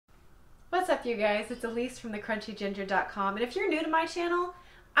What's up, you guys? It's Elise from thecrunchyginger.com, and if you're new to my channel,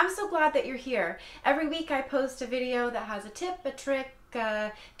 I'm so glad that you're here. Every week I post a video that has a tip, a trick,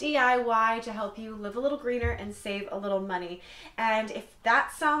 DIY to help you live a little greener and save a little money. And if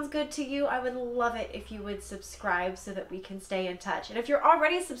that sounds good to you, I would love it if you would subscribe so that we can stay in touch. And if you're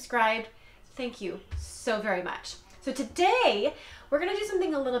already subscribed, thank you so very much. So today we're going to do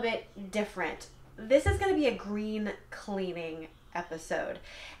something a little bit different. This is going to be a green cleaning episode,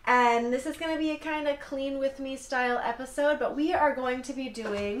 and this is going to be a kind of clean with me style episode, but we are going to be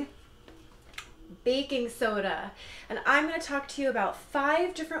doing baking soda, and I'm going to talk to you about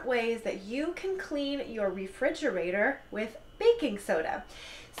 5 different ways that you can clean your refrigerator with baking soda.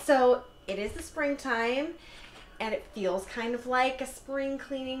 So it is the springtime and it feels kind of like a spring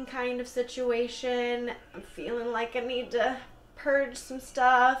cleaning kind of situation. I'm feeling like I need to purge some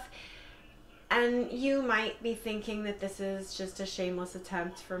stuff. And you might be thinking that this is just a shameless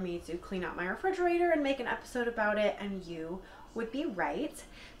attempt for me to clean out my refrigerator and make an episode about it, and you would be right.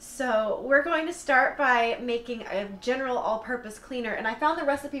 So we're going to start by making a general all-purpose cleaner, and I found the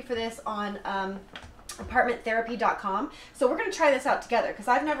recipe for this on apartmenttherapy.com. So we're going to try this out together because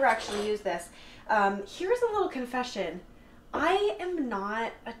I've never actually used this. Here's a little confession. I am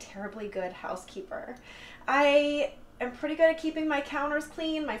not a terribly good housekeeper. I'm pretty good at keeping my counters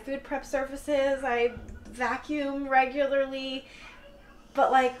clean, my food prep surfaces, I vacuum regularly,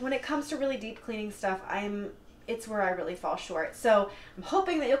 but like when it comes to really deep cleaning stuff, it's where I really fall short. So I'm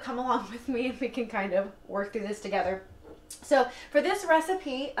hoping that you'll come along with me and we can kind of work through this together. So for this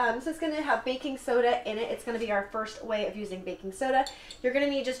recipe, this is going to have baking soda in it. It's going to be our first way of using baking soda. You're going to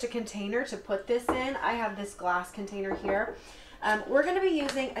need just a container to put this in. I have this glass container here. We're going to be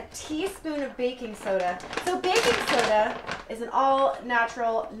using a teaspoon of baking soda. So baking soda is an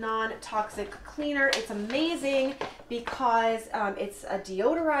all-natural, non-toxic cleaner. It's amazing because it's a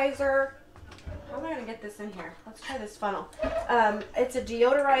deodorizer. How am I going to get this in here? Let's try this funnel. It's a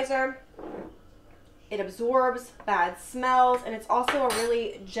deodorizer. It absorbs bad smells, and it's also a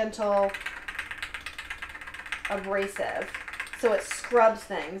really gentle abrasive. So it scrubs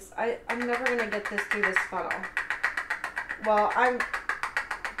things. I'm never going to get this through this funnel. Well,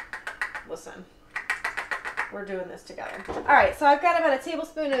 listen, we're doing this together. All right, so I've got about a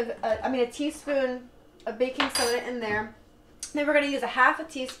teaspoon of baking soda in there. Then we're going to use a half a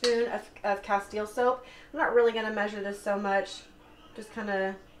teaspoon of castile soap. I'm not really going to measure this so much. Just kind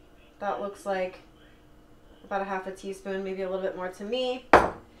of, that looks like about a half a teaspoon, maybe a little bit more to me.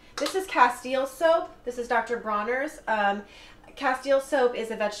 This is castile soap. This is Dr. Bronner's. Castile soap is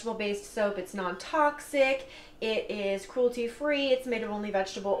a vegetable-based soap. It's non-toxic. It is cruelty-free. It's made of only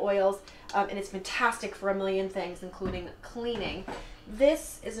vegetable oils, and it's fantastic for a million things, including cleaning.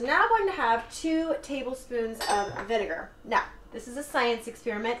 This is now going to have 2 tablespoons of vinegar. Now, this is a science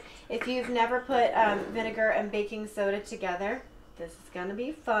experiment. If you've never put vinegar and baking soda together, this is going to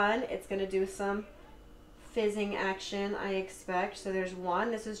be fun. It's going to do some fizzing action, I expect. So there's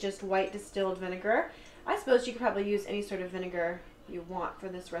 1. This is just white distilled vinegar. I suppose you could probably use any sort of vinegar you want for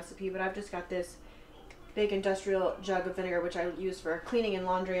this recipe, but I've just got this big industrial jug of vinegar, which I use for cleaning and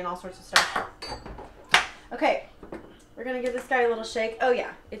laundry and all sorts of stuff. Okay, we're going to give this guy a little shake. Oh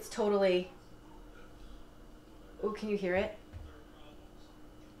yeah, it's totally... Oh, can you hear it?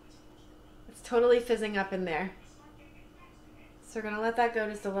 It's totally fizzing up in there. So we're going to let that go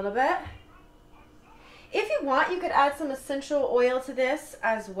just a little bit. If you want, you could add some essential oil to this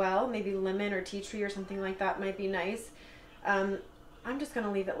as well. Maybe lemon or tea tree or something like that might be nice. I'm just going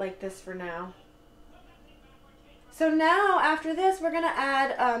to leave it like this for now. So now, after this, we're going to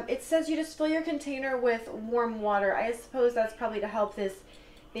add, it says you just fill your container with warm water. I suppose that's probably to help this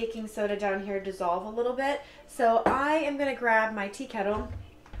baking soda down here dissolve a little bit. So I am going to grab my tea kettle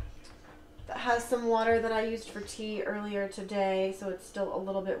that has some water that I used for tea earlier today. So it's still a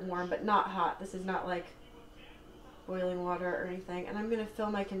little bit warm, but not hot. This is not like boiling water or anything. And I'm going to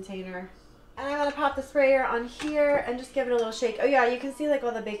fill my container. And I'm going to pop the sprayer on here and just give it a little shake. Oh yeah, you can see like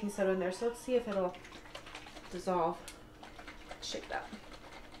all the baking soda in there. So let's see if it'll dissolve. Shake it up.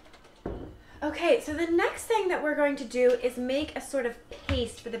 Okay, so the next thing that we're going to do is make a sort of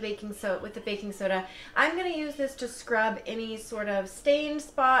paste for the baking soda with the baking soda. I'm going to use this to scrub any sort of stained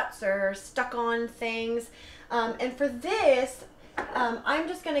spots or stuck on things. And for this, I'm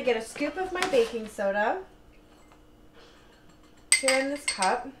just going to get a scoop of my baking soda here in this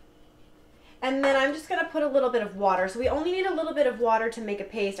cup. And then I'm just going to put a little bit of water. So we only need a little bit of water to make a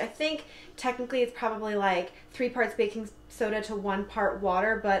paste. I think technically it's probably like 3 parts baking soda to 1 part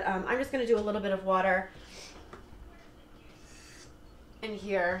water, but I'm just going to do a little bit of water in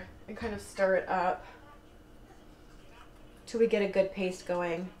here and kind of stir it up till we get a good paste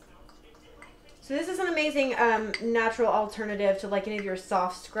going. So this is an amazing natural alternative to like any of your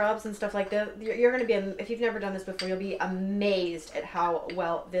soft scrubs and stuff like that. You're going to be, if you've never done this before, you'll be amazed at how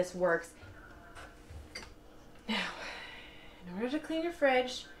well this works. Now, in order to clean your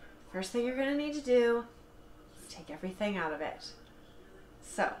fridge, first thing you're going to need to do is take everything out of it.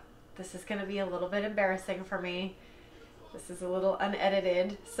 So this is going to be a little bit embarrassing for me. This is a little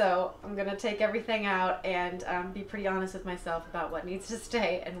unedited, so I'm going to take everything out and be pretty honest with myself about what needs to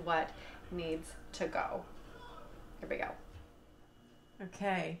stay and what needs to go. Here we go.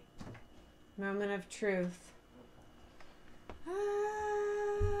 Okay, moment of truth.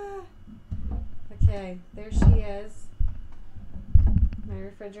 Okay, there she is. My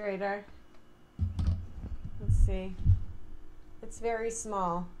refrigerator. Let's see. It's very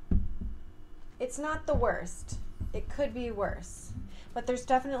small. It's not the worst. It could be worse. But there's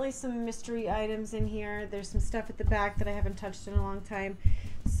definitely some mystery items in here. There's some stuff at the back that I haven't touched in a long time.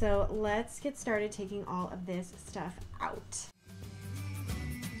 So let's get started taking all of this stuff out.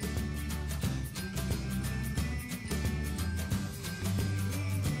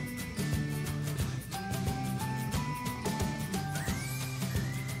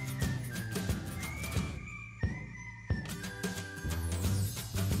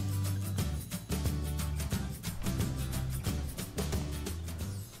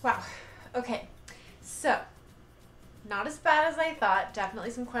 Wow. Okay. So, not as bad as I thought.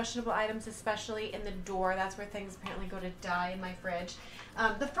 Definitely some questionable items, especially in the door. That's where things apparently go to die in my fridge.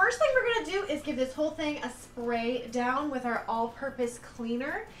 The first thing we're going to do is give this whole thing a spray down with our all-purpose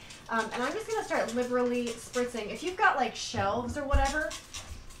cleaner. And I'm just going to start liberally spritzing. If you've got like shelves or whatever,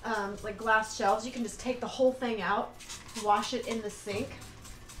 like glass shelves, you can just take the whole thing out, wash it in the sink.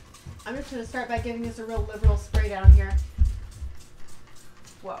 I'm just going to start by giving this a real liberal spray down here.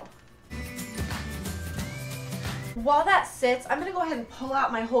 Whoa. While that sits, I'm going to go ahead and pull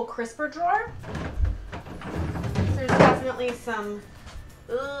out my whole crisper drawer. There's definitely some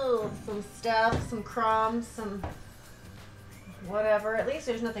stuff, some crumbs, some whatever. At least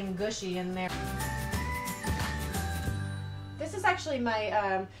there's nothing gushy in there. This is actually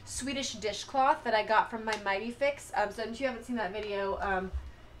my Swedish dishcloth that I got from my Mighty Fix. So if you haven't seen that video,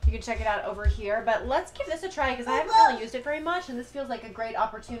 you can check it out over here. But let's give this a try because I haven't really used it very much, and this feels like a great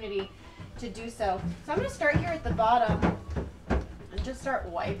opportunity to do so. So I'm going to start here at the bottom and just start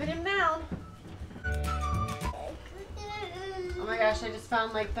wiping him down. Oh my gosh, I just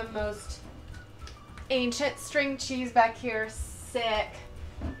found like the most ancient string cheese back here. Sick.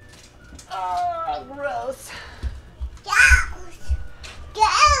 Oh, gross. Gross.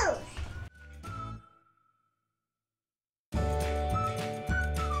 Gross.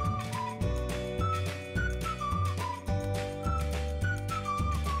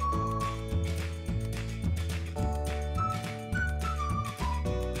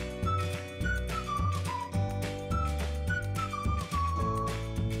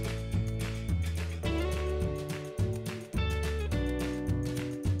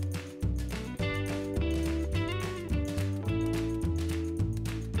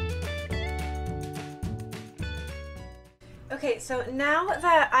 Okay, so now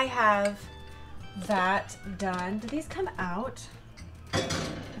that I have that done, do these come out? I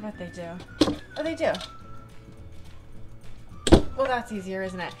bet they do. Oh, they do. Well, that's easier,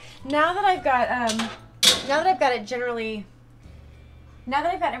 isn't it? Now that I've got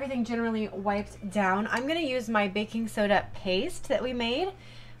everything generally wiped down, I'm gonna use my baking soda paste that we made.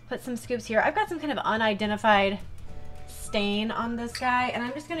 Put some scoops here. I've got some kind of unidentified stain on this guy, and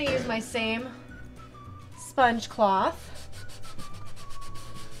I'm just gonna use my same sponge cloth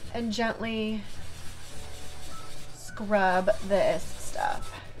and gently scrub this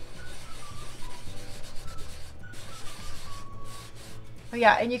stuff. Oh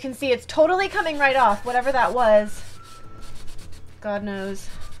yeah, and you can see it's totally coming right off, whatever that was. God knows.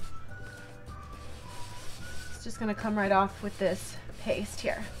 It's just gonna come right off with this paste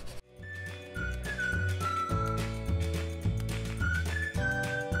here.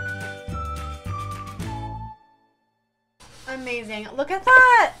 Amazing. Look at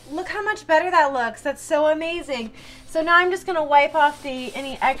that. Look how much better that looks. That's so amazing. So now I'm just going to wipe off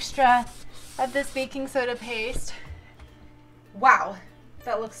any extra of this baking soda paste. Wow.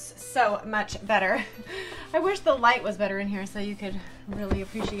 That looks so much better. I wish the light was better in here so you could really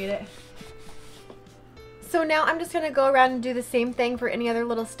appreciate it. So now I'm just going to go around and do the same thing for any other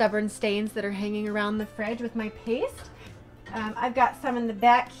little stubborn stains that are hanging around the fridge with my paste. I've got some in the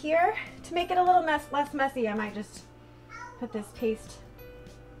back here. To make it a little less messy, I might just put this paste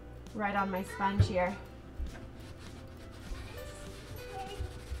right on my sponge here.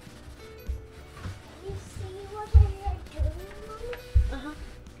 You see what you're doing, Mommy? Uh-huh.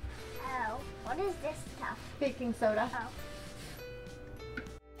 Oh, what this stuff? Baking soda. Oh.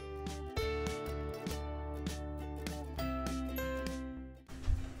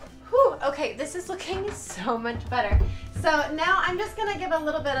 Whew, okay, this is looking so much better. So now I'm just gonna give a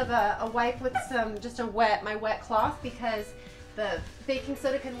little bit of a wipe with my wet cloth, because the baking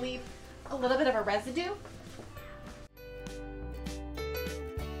soda can leave a little bit of a residue.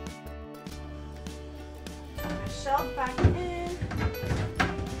 Shelf back in.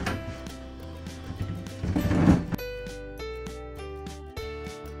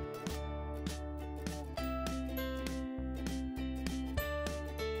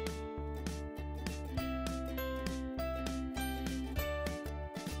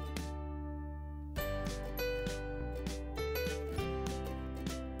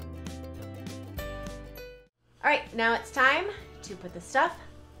 All right, now it's time to put the stuff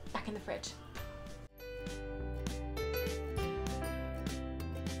back in the fridge.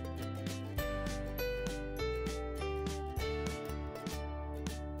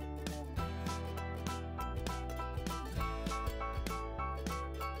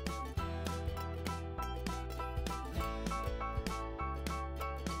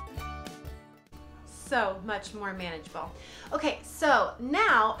 So much more manageable. Okay, so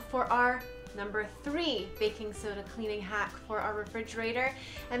now for our number 3 baking soda cleaning hack for our refrigerator.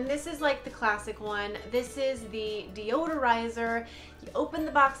 And this is like the classic one. This is the Deodorizer. You open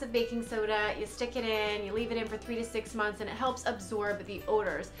the box of baking soda, you stick it in, you leave it in for 3 to 6 months, and it helps absorb the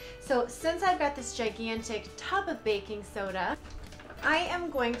odors. So since I've got this gigantic tub of baking soda, I am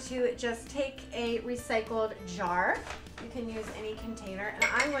going to just take a recycled jar. You can use any container, and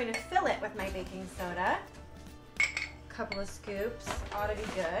I'm going to fill it with my baking soda. A couple of scoops ought to be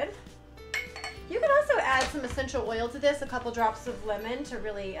good. You can also add some essential oil to this, a couple drops of lemon to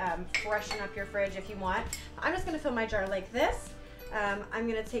really freshen up your fridge if you want. I'm just going to fill my jar like this. I'm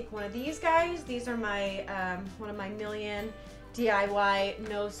going to take one of these guys. These are my one of my million DIY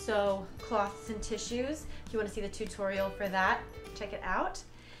no-sew cloths and tissues. If you want to see the tutorial for that, check it out.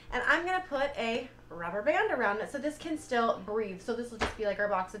 And I'm going to put a rubber band around it so this can still breathe. So this will just be like our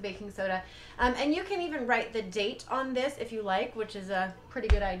box of baking soda. And you can even write the date on this if you like, which is a pretty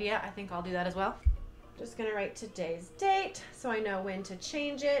good idea. I think I'll do that as well. Just going to write today's date so I know when to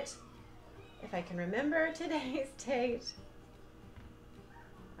change it, if I can remember today's date.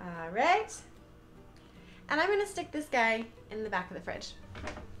 All right. And I'm going to stick this guy in the back of the fridge.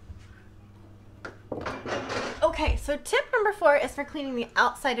 Okay, so tip number 4 is for cleaning the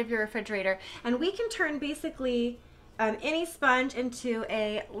outside of your refrigerator. And we can turn basically any sponge into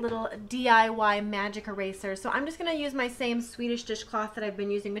a little DIY magic eraser. So I'm just going to use my same Swedish dishcloth that I've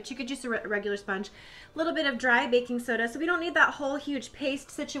been using, but you could use a regular sponge. A little bit of dry baking soda. So we don't need that whole huge paste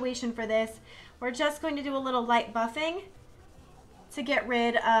situation for this. We're just going to do a little light buffing to get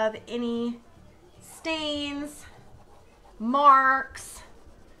rid of any stains, marks.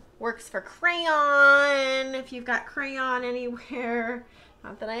 Works for crayon, if you've got crayon anywhere.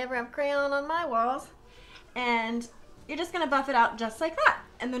 Not that I ever have crayon on my walls. And you're just gonna buff it out just like that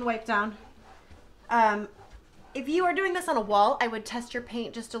and then wipe down. If you are doing this on a wall, I would test your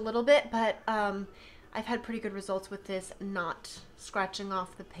paint just a little bit, but I've had pretty good results with this not scratching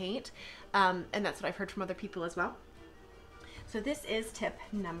off the paint. And that's what I've heard from other people as well. So this is tip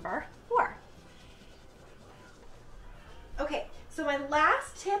number 4. Okay, so my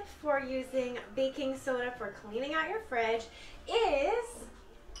last tip for using baking soda for cleaning out your fridge is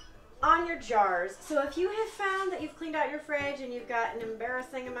on your jars. So if you have found that you've cleaned out your fridge and you've got an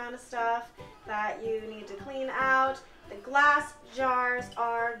embarrassing amount of stuff that you need to clean out, the glass jars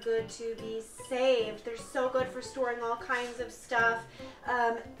are good to be saved. They're so good for storing all kinds of stuff,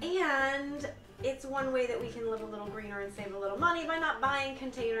 and it's one way that we can live a little greener and save a little money by not buying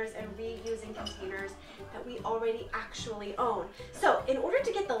containers and reusing containers that we already actually own. So in order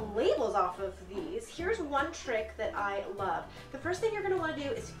to get the labels off of these, here's one trick that I love. The first thing you're going to want to do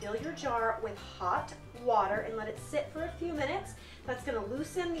is fill your jar with hot water and let it sit for a few minutes. That's going to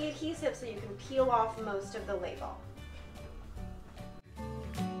loosen the adhesive so you can peel off most of the label.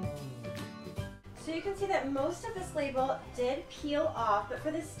 So you can see that most of this label did peel off, but for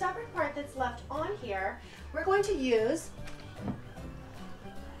this stubborn part that's left on here, we're going to use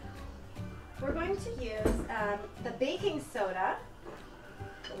the baking soda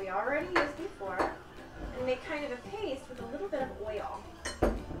that we already used before and make kind of a paste with a little bit of oil.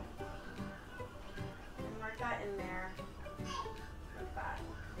 And work that in there like that.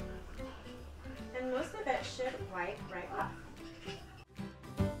 And most of it should wipe right off.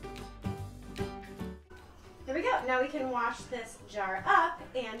 There we go. Now we can wash this jar up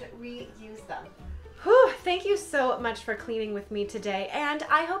and reuse them. Whew, thank you so much for cleaning with me today, and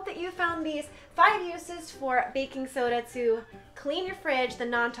I hope that you found these 5 uses for baking soda to clean your fridge the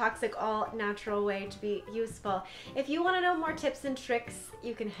non-toxic, all-natural way to be useful. If you want to know more tips and tricks,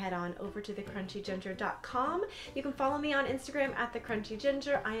 you can head on over to thecrunchyginger.com. You can follow me on Instagram at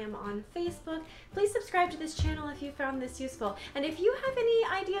thecrunchyginger. I am on Facebook. Please subscribe to this channel if you found this useful. And if you have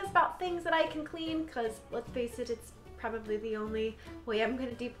any ideas about things that I can clean, because let's face it, it's probably the only way I'm going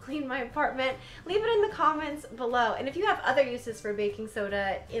to deep clean my apartment, leave it in the comments below. And if you have other uses for baking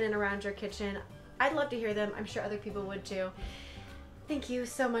soda in and around your kitchen, I'd love to hear them. I'm sure other people would too. Thank you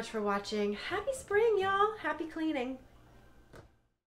so much for watching. Happy spring, y'all. Happy cleaning.